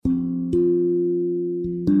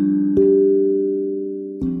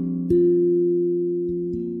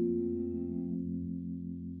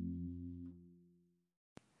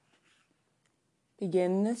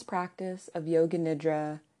Begin this practice of Yoga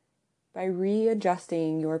Nidra by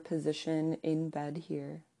readjusting your position in bed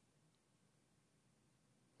here.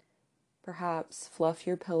 Perhaps fluff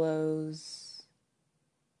your pillows,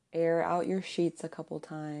 air out your sheets a couple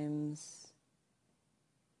times,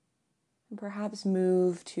 and perhaps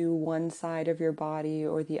move to one side of your body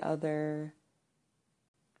or the other,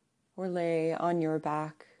 or lay on your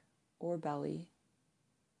back or belly.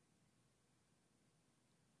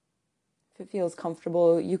 If it feels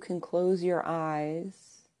comfortable, you can close your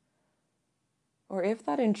eyes, or if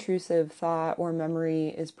that intrusive thought or memory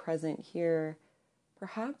is present here,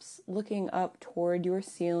 perhaps looking up toward your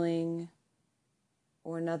ceiling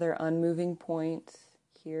or another unmoving point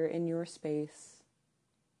here in your space,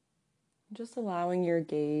 just allowing your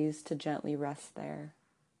gaze to gently rest there.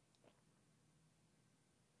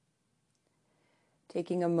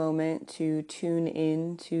 Taking a moment to tune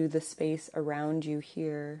in to the space around you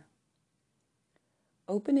here,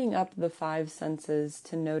 opening up the 5 senses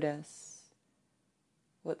to notice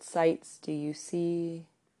what sights do you see,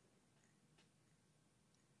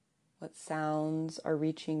 what sounds are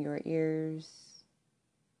reaching your ears,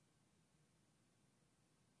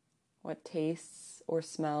 what tastes or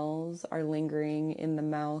smells are lingering in the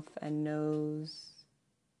mouth and nose,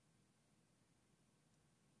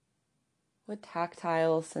 what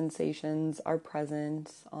tactile sensations are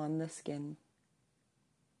present on the skin.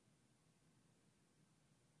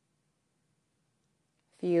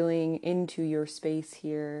 Feeling into your space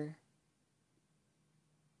here,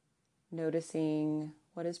 noticing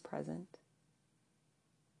what is present.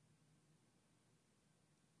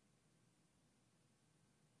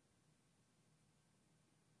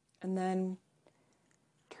 And then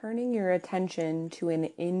turning your attention to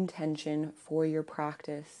an intention for your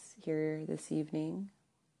practice here this evening,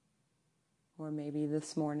 or maybe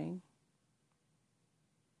this morning.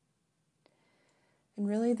 And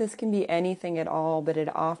really, this can be anything at all, but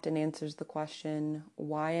it often answers the question,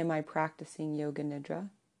 why am I practicing Yoga Nidra?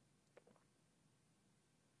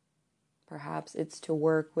 Perhaps it's to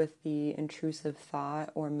work with the intrusive thought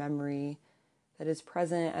or memory that is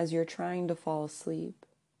present as you're trying to fall asleep.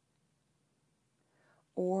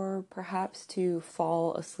 Or perhaps to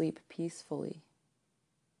fall asleep peacefully.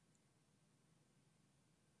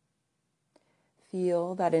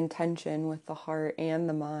 Feel that intention with the heart and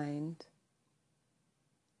the mind.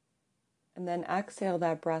 And then exhale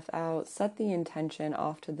that breath out, set the intention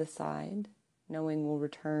off to the side, knowing we'll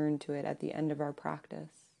return to it at the end of our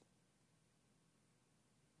practice.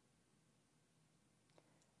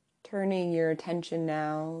 Turning your attention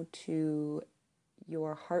now to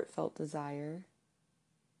your heartfelt desire.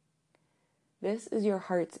 This is your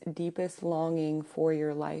heart's deepest longing for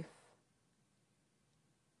your life.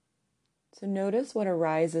 So notice what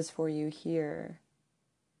arises for you here.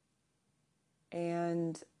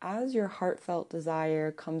 And as your heartfelt desire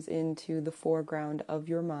comes into the foreground of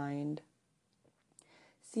your mind,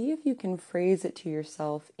 see if you can phrase it to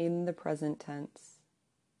yourself in the present tense.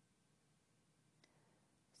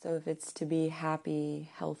 So if it's to be happy,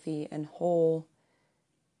 healthy, and whole,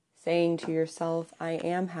 saying to yourself, I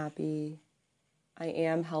am happy, I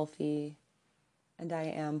am healthy, and I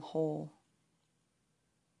am whole.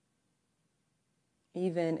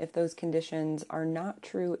 Even if those conditions are not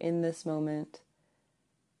true in this moment,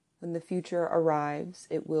 when the future arrives,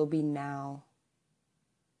 it will be now.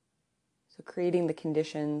 So creating the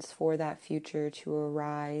conditions for that future to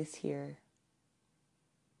arise here.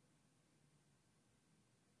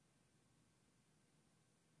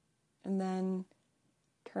 And then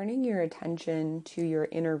turning your attention to your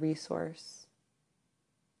inner resource.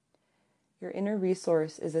 Your inner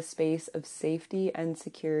resource is a space of safety and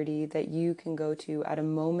security that you can go to at a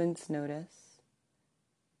moment's notice,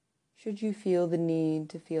 should you feel the need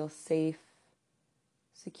to feel safe,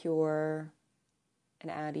 secure, and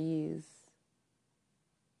at ease.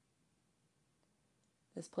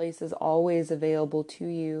 This place is always available to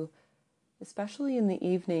you, especially in the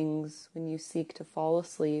evenings when you seek to fall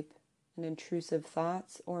asleep and intrusive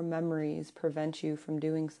thoughts or memories prevent you from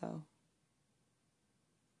doing so.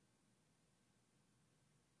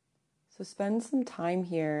 So spend some time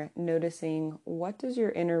here noticing, what does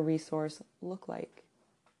your inner resource look like?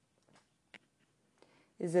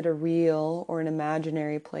 Is it a real or an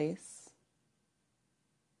imaginary place?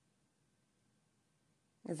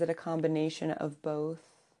 Is it a combination of both?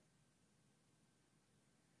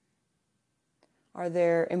 Are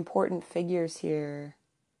there important figures here,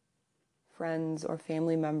 friends or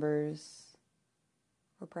family members,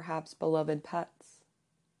 or perhaps beloved pets?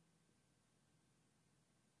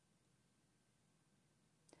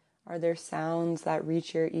 Are there sounds that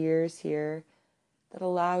reach your ears here that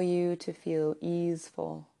allow you to feel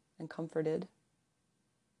easeful and comforted?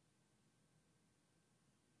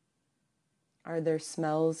 Are there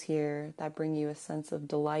smells here that bring you a sense of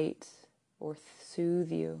delight or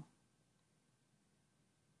soothe you?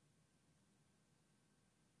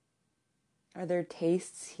 Are there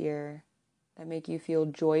tastes here that make you feel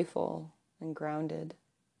joyful and grounded?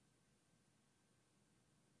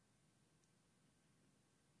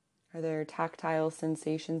 Are there tactile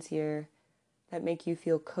sensations here that make you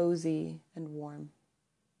feel cozy and warm?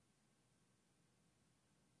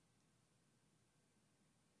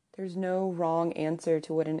 There's no wrong answer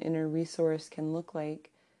to what an inner resource can look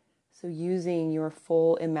like. So using your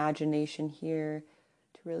full imagination here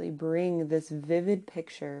to really bring this vivid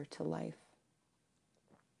picture to life.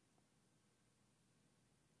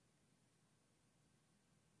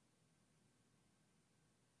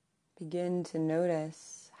 Begin to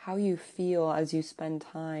notice how you feel as you spend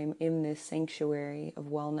time in this sanctuary of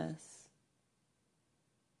wellness.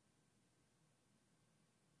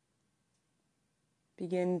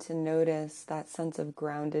 Begin to notice that sense of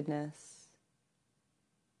groundedness.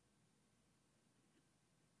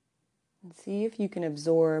 And see if you can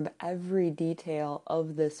absorb every detail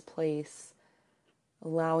of this place,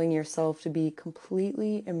 allowing yourself to be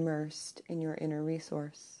completely immersed in your inner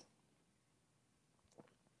resource.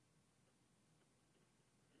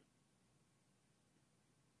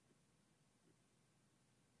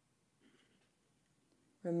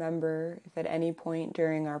 Remember, if at any point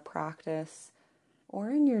during our practice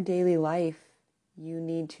or in your daily life, you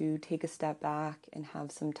need to take a step back and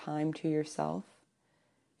have some time to yourself,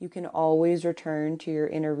 you can always return to your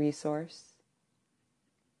inner resource,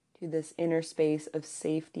 to this inner space of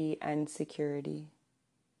safety and security.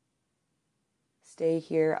 Stay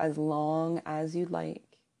here as long as you'd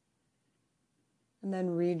like, and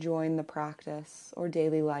then rejoin the practice or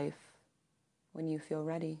daily life when you feel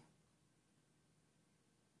ready.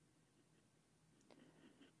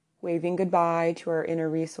 Waving goodbye to our inner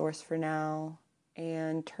resource for now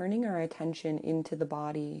and turning our attention into the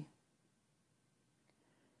body.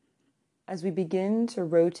 As we begin to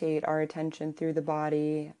rotate our attention through the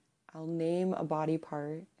body, I'll name a body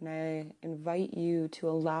part and I invite you to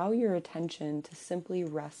allow your attention to simply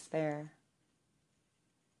rest there.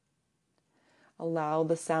 Allow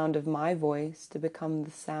the sound of my voice to become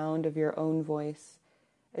the sound of your own voice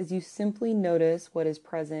as you simply notice what is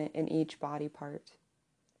present in each body part.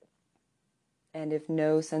 And if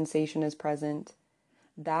no sensation is present,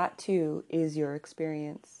 that too is your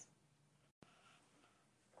experience.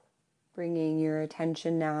 Bringing your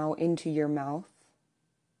attention now into your mouth,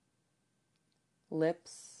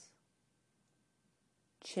 lips,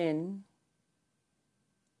 chin,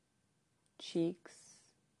 cheeks,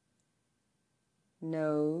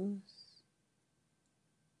 nose,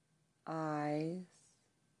 eyes,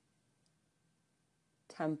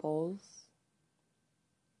 temples,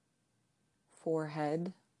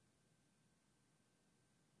 forehead,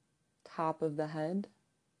 top of the head,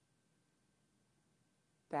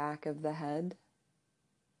 back of the head,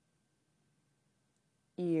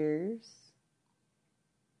 ears,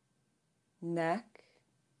 neck,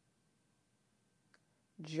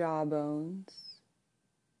 jawbones,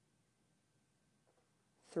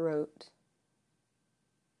 throat,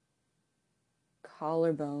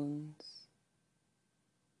 collarbones,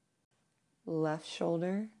 left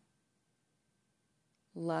shoulder,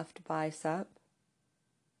 left bicep,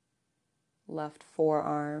 left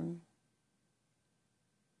forearm,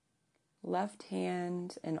 left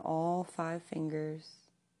hand and all 5 fingers,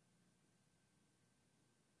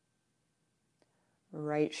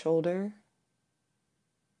 right shoulder,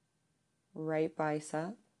 right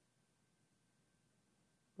bicep,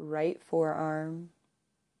 right forearm,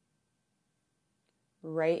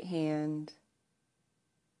 right hand,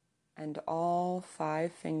 and all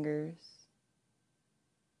 5 fingers.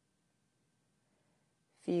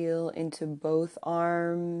 Feel into both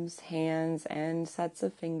arms, hands, and sets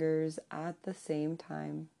of fingers at the same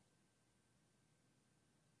time.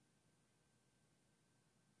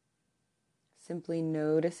 Simply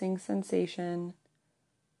noticing sensation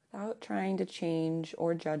without trying to change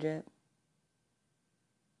or judge it.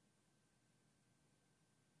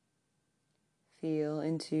 Feel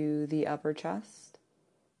into the upper chest,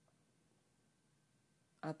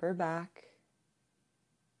 upper back,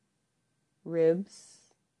 ribs,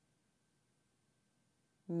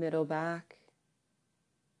 middle back,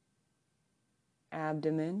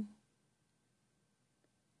 abdomen,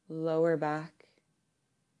 lower back,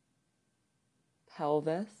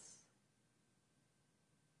 pelvis,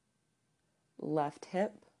 left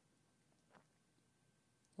hip,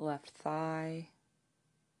 left thigh,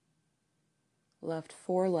 left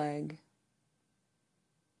foreleg,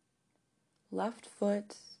 left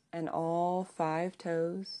foot and all 5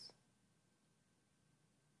 toes,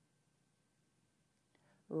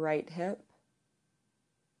 right hip,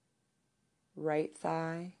 right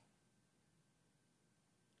thigh,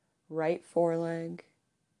 right foreleg,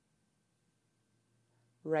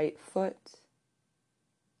 right foot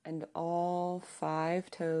and all 5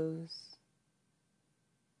 toes,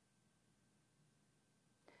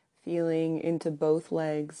 feeling into both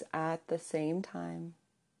legs at the same time,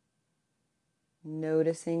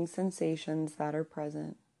 noticing sensations that are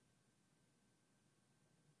present.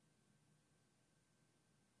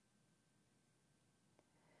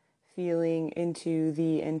 Feeling into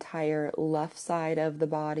the entire left side of the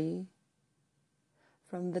body,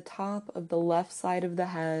 from the top of the left side of the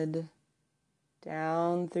head,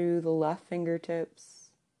 down through the left fingertips,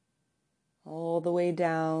 all the way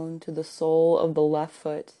down to the sole of the left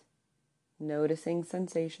foot, noticing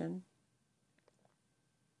sensation.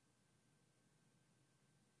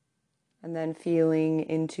 And then feeling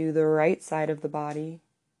into the right side of the body,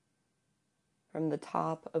 from the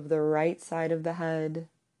top of the right side of the head,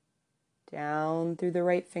 down through the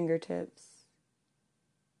right fingertips,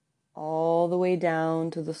 all the way down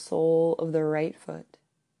to the sole of the right foot.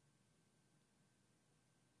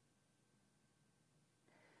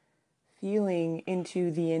 Feeling into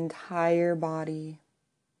the entire body.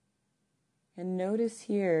 And notice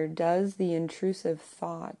here, does the intrusive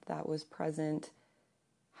thought that was present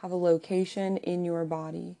have a location in your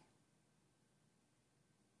body?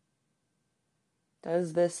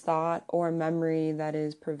 Does this thought or memory that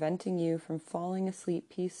is preventing you from falling asleep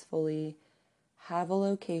peacefully have a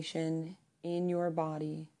location in your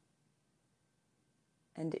body?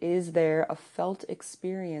 And is there a felt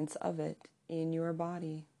experience of it in your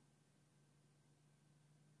body?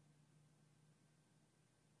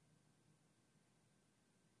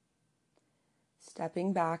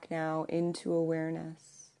 Stepping back now into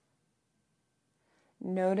awareness.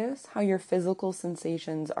 Notice how your physical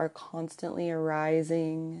sensations are constantly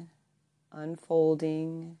arising,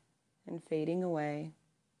 unfolding, and fading away.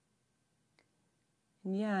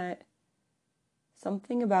 And yet,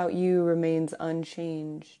 something about you remains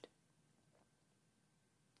unchanged.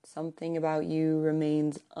 Something about you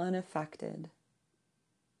remains unaffected.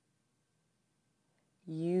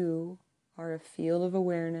 You are a field of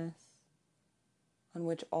awareness on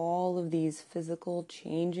which all of these physical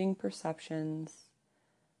changing perceptions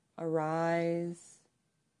arise,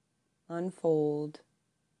 unfold,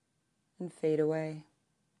 and fade away.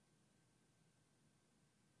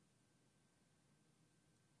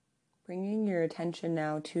 Bringing your attention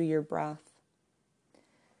now to your breath.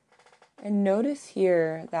 And notice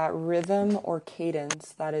here that rhythm or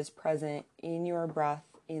cadence that is present in your breath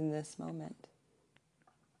in this moment.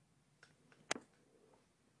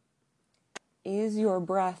 Is your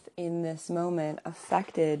breath in this moment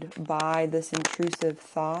affected by this intrusive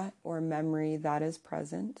thought or memory that is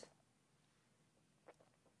present?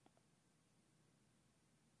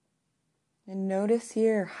 And notice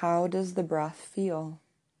here, how does the breath feel?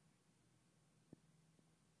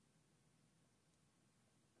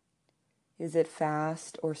 Is it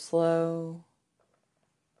fast or slow?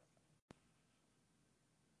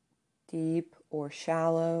 Deep or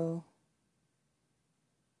shallow?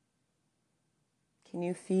 Can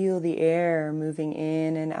you feel the air moving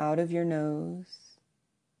in and out of your nose,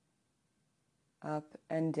 up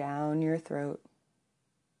and down your throat?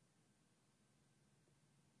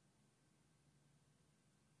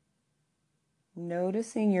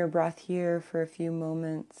 Noticing your breath here for a few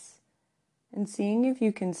moments and seeing if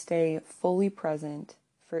you can stay fully present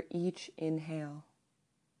for each inhale.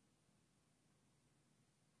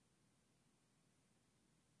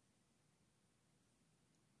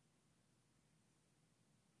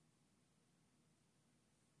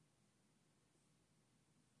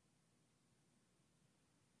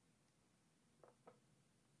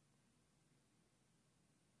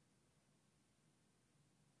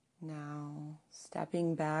 Now,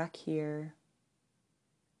 stepping back here,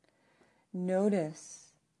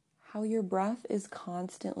 notice how your breath is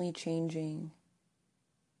constantly changing.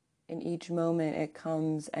 In each moment it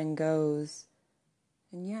comes and goes,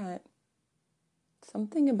 and yet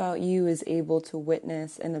something about you is able to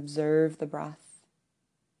witness and observe the breath.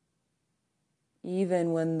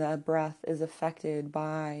 Even when the breath is affected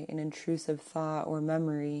by an intrusive thought or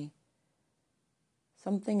memory,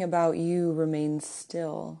 something about you remains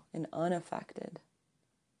still and unaffected.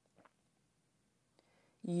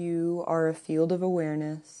 You are a field of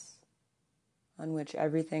awareness on which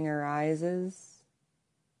everything arises,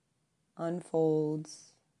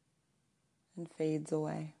 unfolds, and fades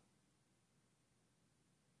away.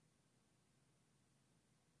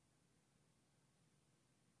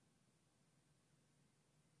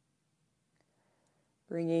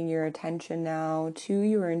 Bringing your attention now to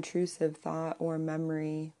your intrusive thought or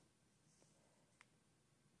memory.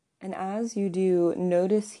 And as you do,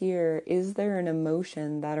 notice here, is there an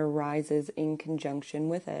emotion that arises in conjunction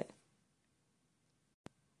with it?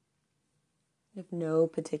 If no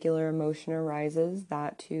particular emotion arises,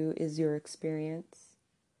 that too is your experience.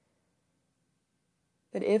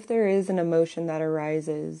 But if there is an emotion that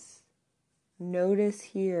arises, notice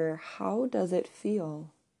here, how does it feel?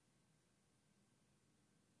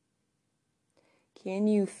 Can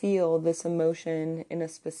you feel this emotion in a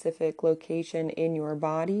specific location in your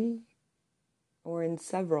body or in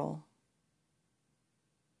several?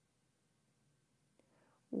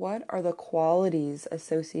 What are the qualities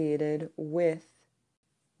associated with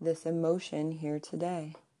this emotion here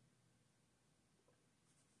today?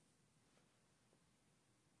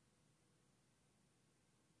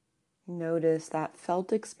 Notice that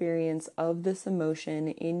felt experience of this emotion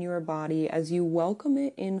in your body as you welcome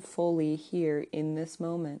it in fully here in this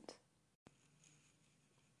moment.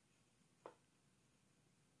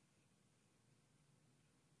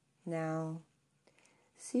 Now,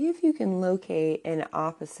 see if you can locate an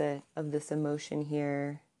opposite of this emotion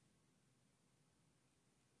here,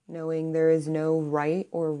 knowing there is no right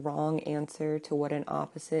or wrong answer to what an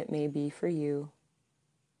opposite may be for you.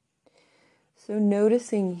 So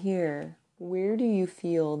noticing here, where do you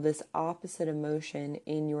feel this opposite emotion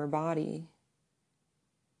in your body?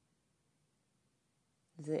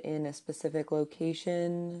 Is it in a specific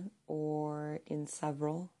location or in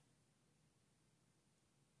several?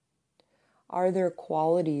 Are there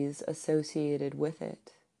qualities associated with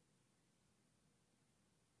it?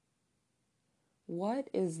 What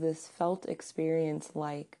is this felt experience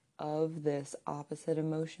like of this opposite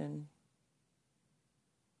emotion?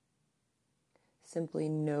 Simply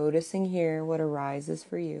noticing here what arises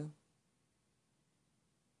for you.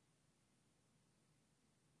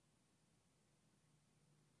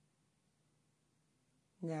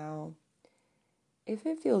 Now, if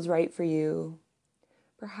it feels right for you,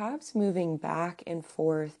 perhaps moving back and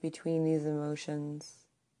forth between these emotions.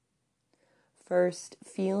 First,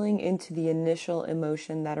 feeling into the initial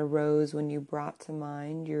emotion that arose when you brought to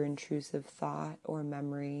mind your intrusive thought or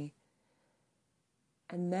memory,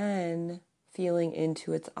 and then feeling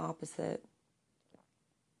into its opposite.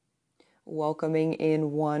 Welcoming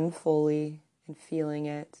in one fully and feeling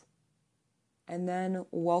it, and then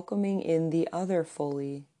welcoming in the other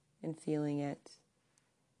fully and feeling it.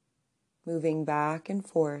 Moving back and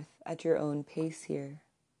forth at your own pace here.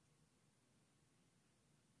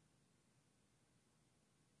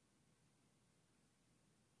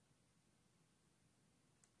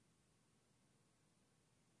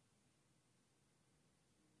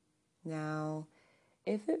 Now,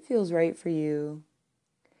 if it feels right for you,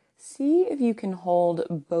 see if you can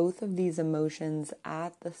hold both of these emotions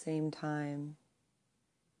at the same time.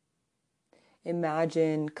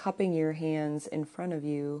 Imagine cupping your hands in front of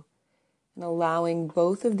you and allowing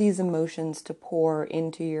both of these emotions to pour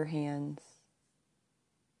into your hands.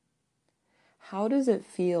 How does it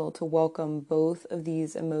feel to welcome both of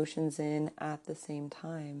these emotions in at the same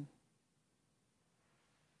time?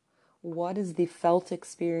 What is the felt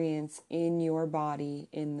experience in your body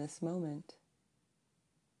in this moment?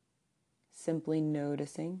 Simply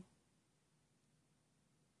noticing.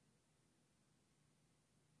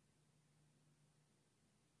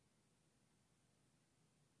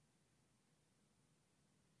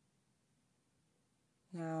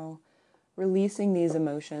 Now, releasing these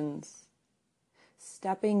emotions,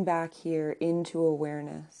 stepping back here into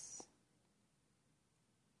awareness.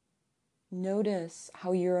 Notice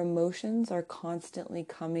how your emotions are constantly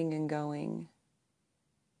coming and going.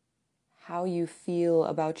 How you feel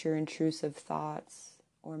about your intrusive thoughts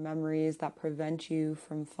or memories that prevent you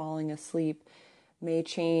from falling asleep may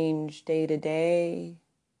change day to day,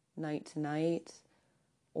 night to night,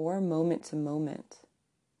 or moment to moment.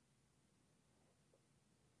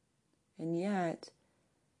 And yet,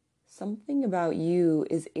 something about you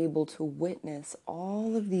is able to witness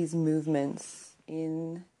all of these movements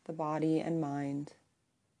in the body and mind,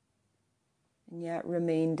 and yet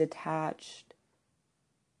remain detached,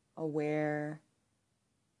 aware,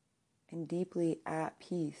 and deeply at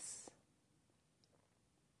peace.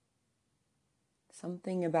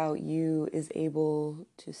 Something about you is able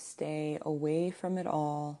to stay away from it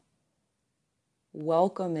all,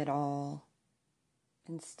 welcome it all,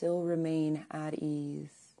 and still remain at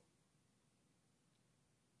ease.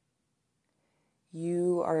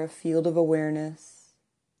 You are a field of awareness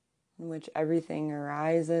in which everything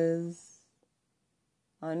arises,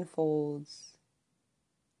 unfolds,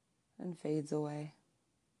 and fades away.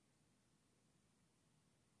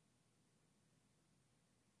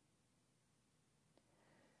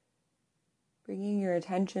 Bringing your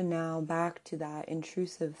attention now back to that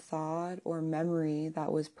intrusive thought or memory that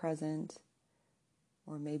was present,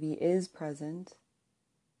 or maybe is present,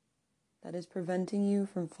 that is preventing you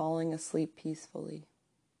from falling asleep peacefully.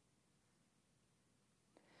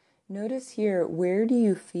 Notice here, where do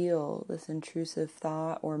you feel this intrusive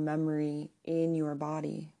thought or memory in your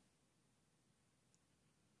body?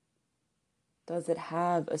 Does it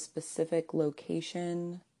have a specific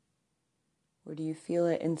location, or do you feel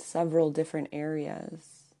it in several different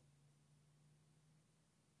areas?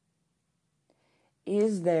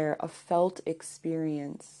 Is there a felt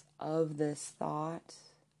experience of this thought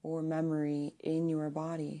or memory in your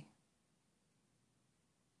body?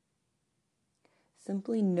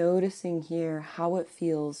 Simply noticing here how it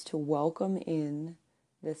feels to welcome in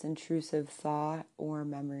this intrusive thought or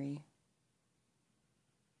memory.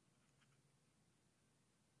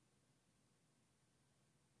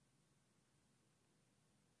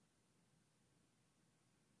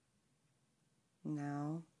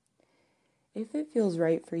 Now, if it feels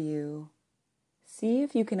right for you, see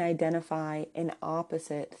if you can identify an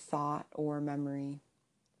opposite thought or memory.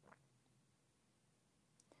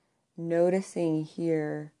 Noticing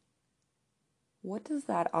here, what does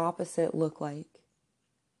that opposite look like?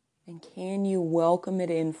 And can you welcome it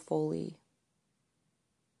in fully?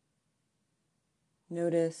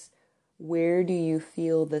 Notice, where do you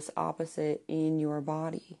feel this opposite in your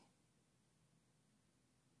body?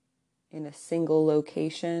 In a single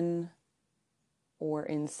location or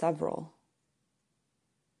in several?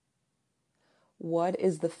 What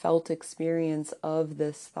is the felt experience of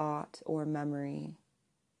this thought or memory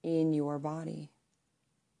in your body?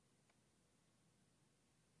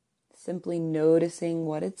 Simply noticing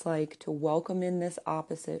what it's like to welcome in this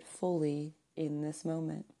opposite fully in this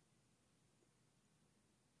moment.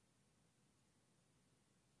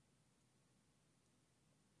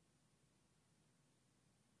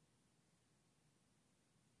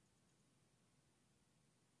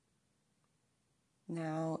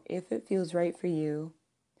 Now, if it feels right for you,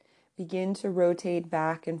 begin to rotate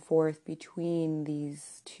back and forth between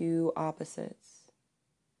these two opposites.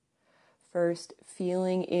 First,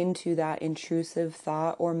 feeling into that intrusive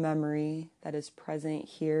thought or memory that is present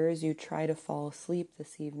here as you try to fall asleep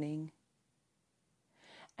this evening.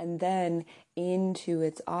 And then into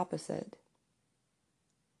its opposite.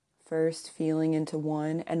 First, feeling into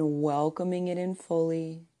one and welcoming it in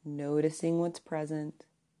fully, noticing what's present.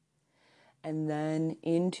 And then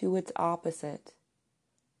into its opposite,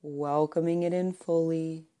 welcoming it in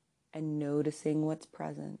fully and noticing what's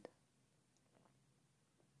present.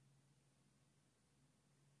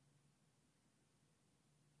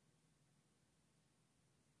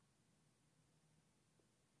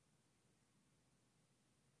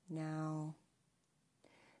 Now,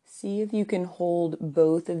 see if you can hold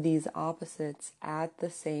both of these opposites at the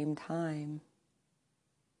same time.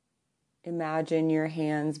 Imagine your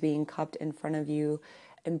hands being cupped in front of you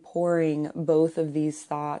and pouring both of these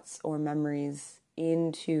thoughts or memories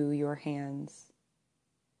into your hands.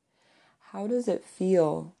 How does it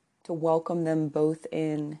feel to welcome them both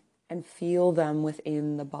in and feel them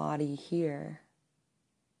within the body here?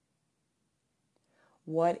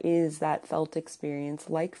 What is that felt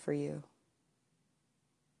experience like for you?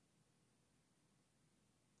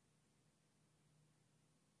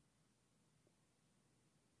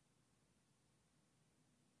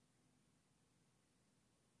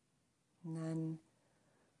 And then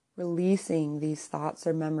releasing these thoughts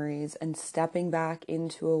or memories and stepping back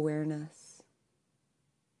into awareness.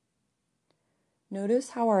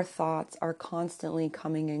 Notice how our thoughts are constantly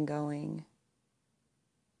coming and going.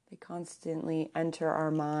 They constantly enter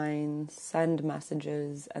our minds, send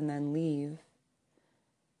messages, and then leave.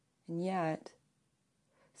 And yet,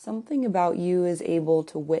 something about you is able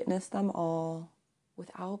to witness them all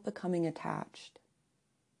without becoming attached.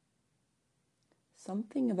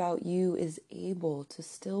 Something about you is able to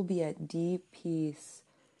still be at deep peace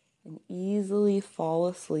and easily fall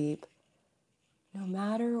asleep, no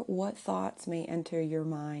matter what thoughts may enter your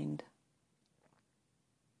mind.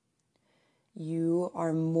 You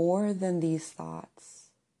are more than these thoughts.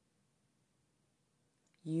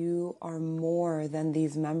 You are more than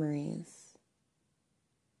these memories.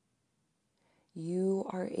 You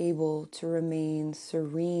are able to remain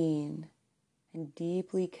serene and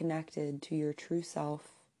deeply connected to your true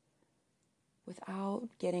self without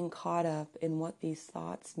getting caught up in what these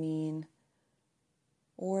thoughts mean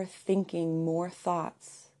or thinking more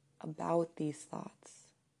thoughts about these thoughts.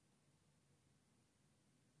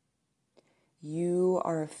 You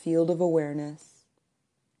are a field of awareness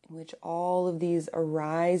in which all of these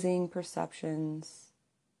arising perceptions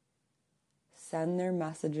send their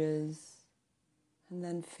messages and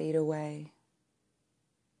then fade away.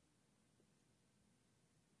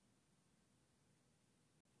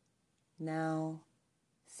 Now,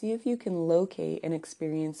 see if you can locate an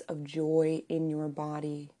experience of joy in your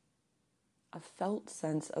body, a felt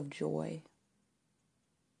sense of joy.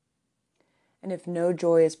 And if no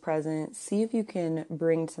joy is present, see if you can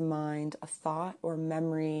bring to mind a thought or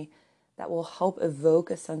memory that will help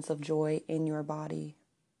evoke a sense of joy in your body.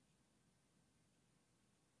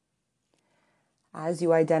 As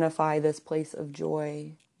you identify this place of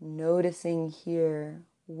joy, noticing here,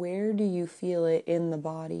 where do you feel it in the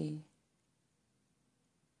body?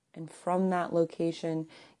 And from that location,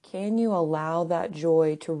 can you allow that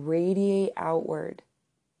joy to radiate outward,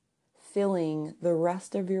 filling the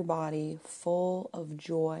rest of your body full of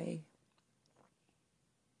joy,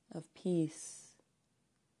 of peace,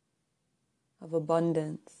 of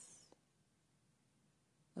abundance,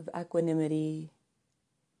 of equanimity,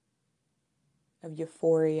 of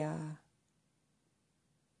euphoria,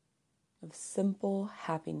 of simple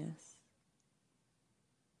happiness.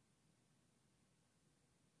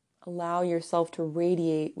 Allow yourself to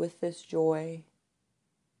radiate with this joy.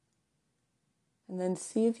 And then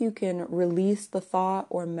see if you can release the thought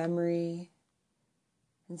or memory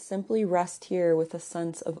and simply rest here with a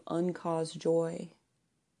sense of uncaused joy.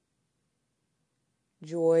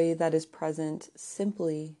 Joy that is present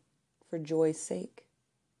simply for joy's sake.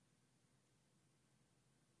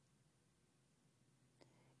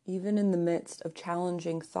 Even in the midst of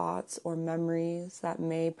challenging thoughts or memories that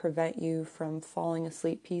may prevent you from falling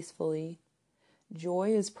asleep peacefully, joy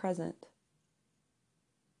is present.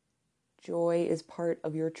 Joy is part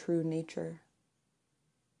of your true nature.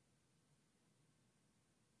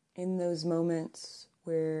 In those moments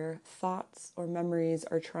where thoughts or memories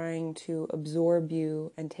are trying to absorb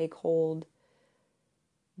you and take hold,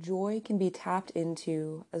 joy can be tapped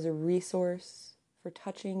into as a resource for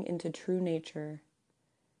touching into true nature,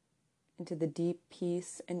 into the deep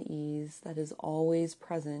peace and ease that is always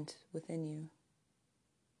present within you.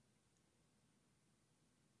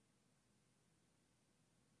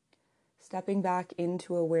 Stepping back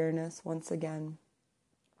into awareness once again.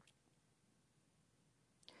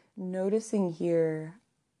 Noticing here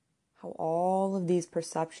how all of these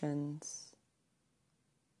perceptions,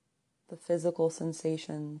 the physical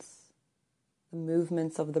sensations, the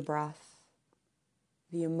movements of the breath,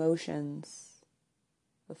 the emotions,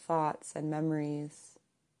 the thoughts and memories,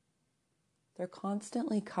 they're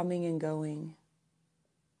constantly coming and going.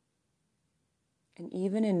 And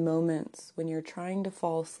even in moments when you're trying to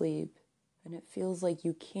fall asleep and it feels like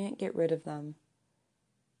you can't get rid of them,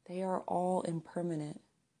 they are all impermanent.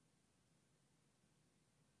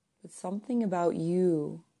 But something about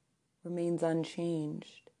you remains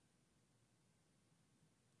unchanged.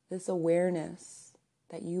 This awareness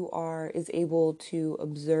that you are is able to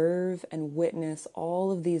observe and witness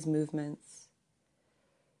all of these movements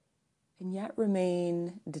and yet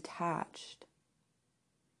remain detached,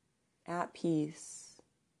 at peace,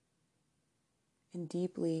 and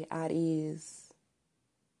deeply at ease.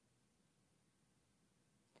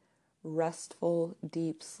 Restful,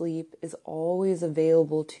 deep sleep is always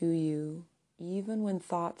available to you, even when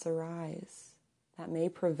thoughts arise that may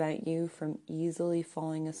prevent you from easily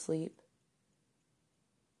falling asleep.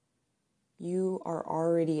 You are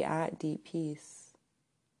already at deep peace.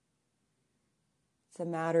 It's a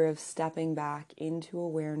matter of stepping back into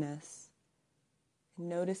awareness and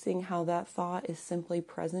noticing how that thought is simply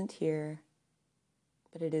present here,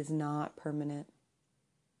 but it is not permanent.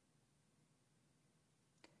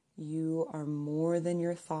 You are more than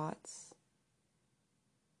your thoughts.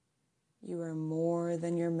 You are more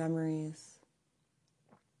than your memories.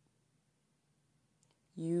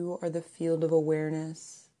 You are the field of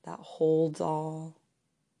awareness that holds all,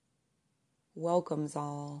 welcomes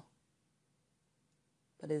all,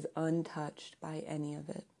 but is untouched by any of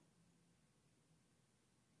it.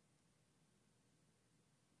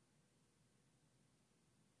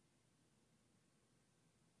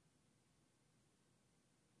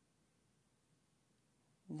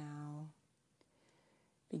 Now,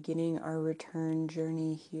 beginning our return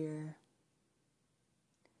journey here.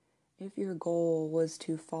 If your goal was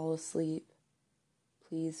to fall asleep,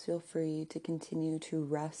 please feel free to continue to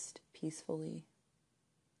rest peacefully.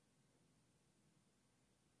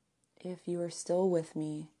 If you are still with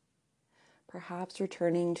me, perhaps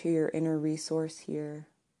returning to your inner resource here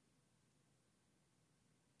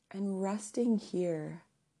and resting here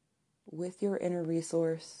with your inner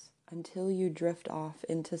resource until you drift off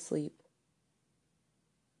into sleep.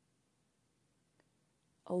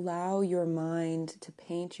 Allow your mind to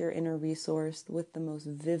paint your inner resource with the most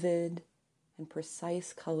vivid and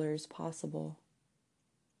precise colors possible.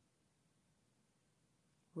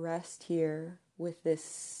 Rest here with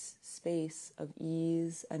this space of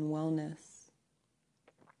ease and wellness.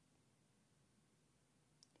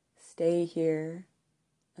 Stay here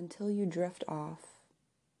until you drift off,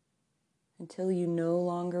 until you no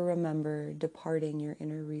longer remember departing your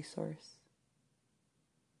inner resource.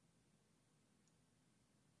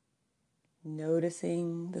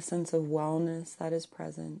 Noticing the sense of wellness that is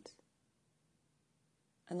present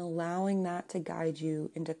and allowing that to guide you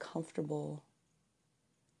into comfortable,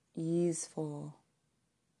 easeful,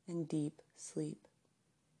 and deep sleep.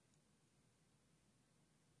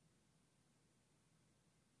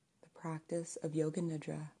 The practice of Yoga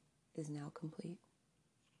Nidra is now complete.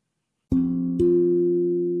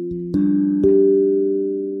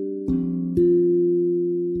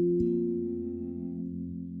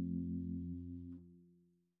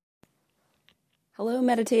 Hello,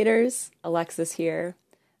 meditators. Alexis here.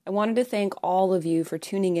 I wanted to thank all of you for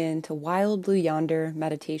tuning in to Wild Blue Yonder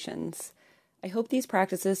Meditations. I hope these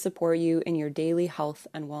practices support you in your daily health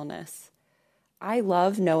and wellness. I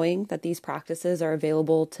love knowing that these practices are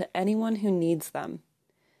available to anyone who needs them.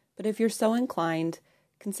 But if you're so inclined,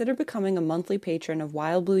 consider becoming a monthly patron of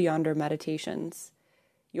Wild Blue Yonder Meditations.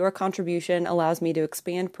 Your contribution allows me to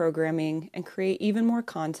expand programming and create even more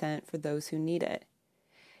content for those who need it.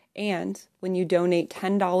 And when you donate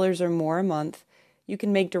 $10 or more a month, you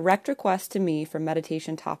can make direct requests to me for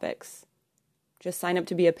meditation topics. Just sign up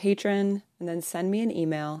to be a patron and then send me an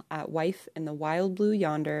email at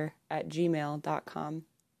wifeinthewildblueyonder@gmail.com.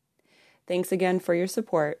 Thanks again for your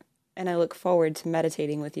support, and I look forward to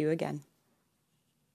meditating with you again.